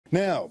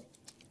Now,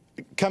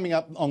 coming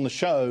up on the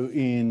show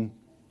in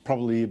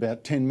probably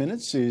about 10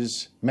 minutes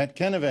is Matt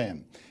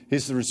Canavan.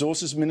 He's the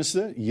Resources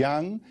Minister,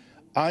 young,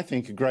 I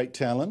think a great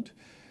talent,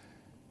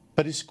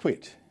 but he's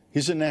quit.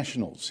 He's a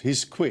Nationals.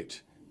 He's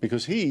quit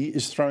because he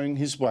is throwing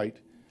his weight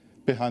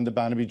behind the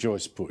Barnaby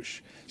Joyce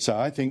push. So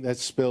I think that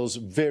spells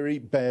very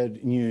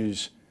bad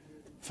news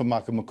for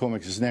Michael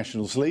McCormack as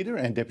Nationals leader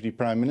and Deputy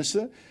Prime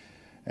Minister,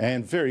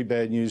 and very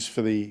bad news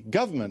for the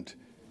government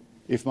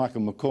if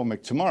Michael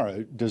McCormack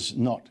tomorrow does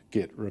not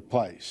get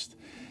replaced.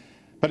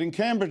 But in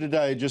Canberra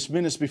today, just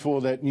minutes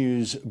before that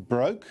news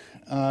broke,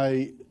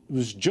 I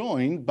was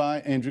joined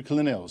by Andrew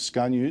Collinell,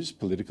 Sky News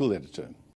political editor.